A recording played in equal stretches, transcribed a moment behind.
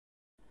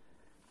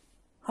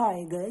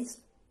Hi guys.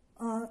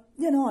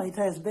 It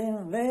has been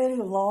a very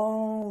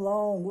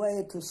long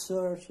way to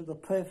search the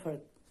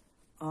perfect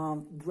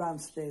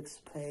drumsticks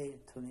play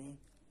to me.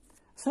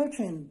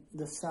 Searching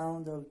the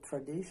sound of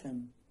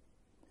tradition.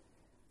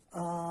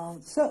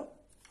 At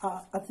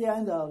the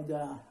end of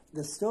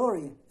the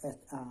story,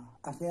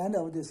 at the end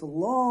of this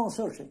long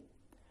searching,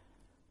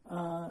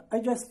 I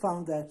just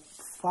found that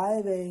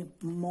 5A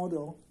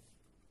model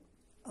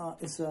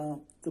is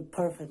the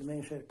perfect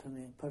measure to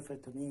me,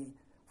 perfect to me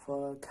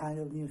for kind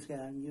of music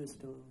I'm used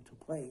to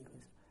play.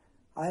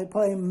 I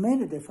play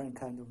many different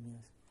kind of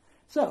music.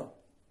 So,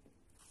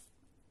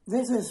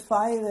 this is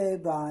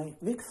 5A by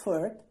Vic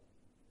Firth.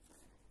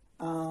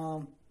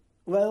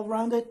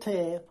 Well-rounded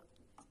tape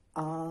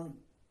on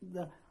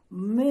the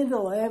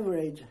middle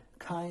average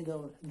kind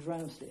of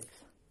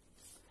drumsticks.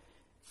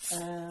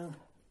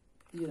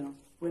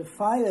 With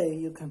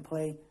 5A you can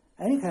play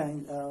any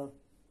kind of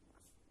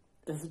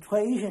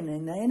situation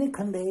in any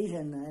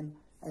condition and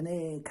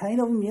any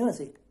kind of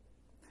music.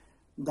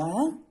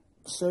 Then,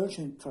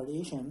 searching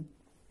tradition,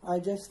 I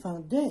just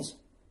found this.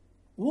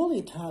 Wool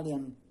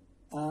Italian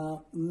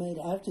made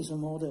artisan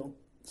model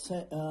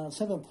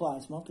 7 ply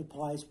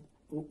multiplies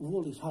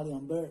wool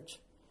Italian birch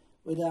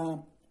with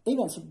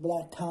Evans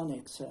black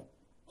conics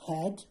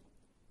head,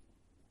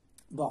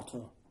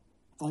 bottle,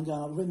 and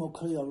remote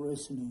clear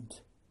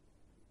resonant.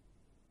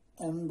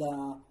 And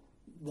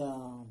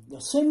the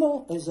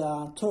symbol is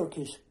a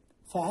Turkish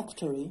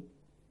factory,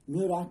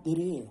 Murat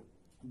Diri,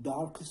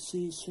 dark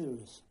C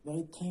series,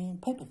 very thin,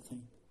 paper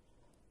thin.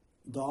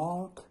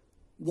 Dark.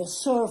 The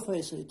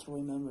surface, it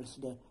remembers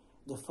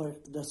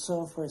the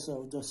surface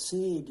of the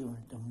sea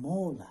during the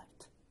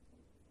moonlight.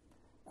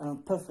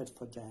 Perfect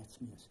for jazz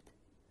music.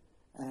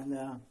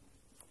 And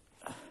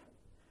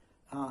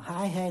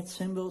hi-hat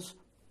cymbals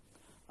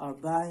are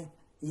by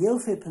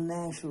Yelfip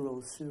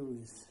Natural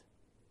series.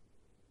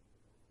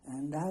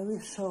 And I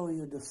will show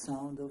you the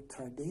sound of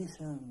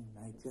tradition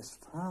I just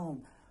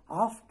found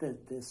after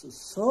this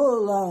so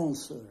long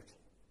search.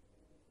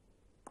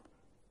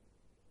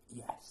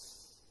 Yes.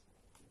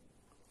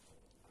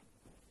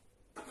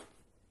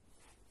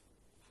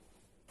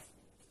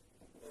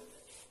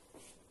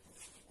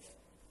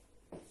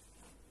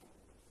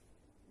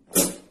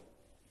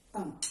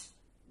 Un,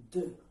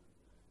 deux.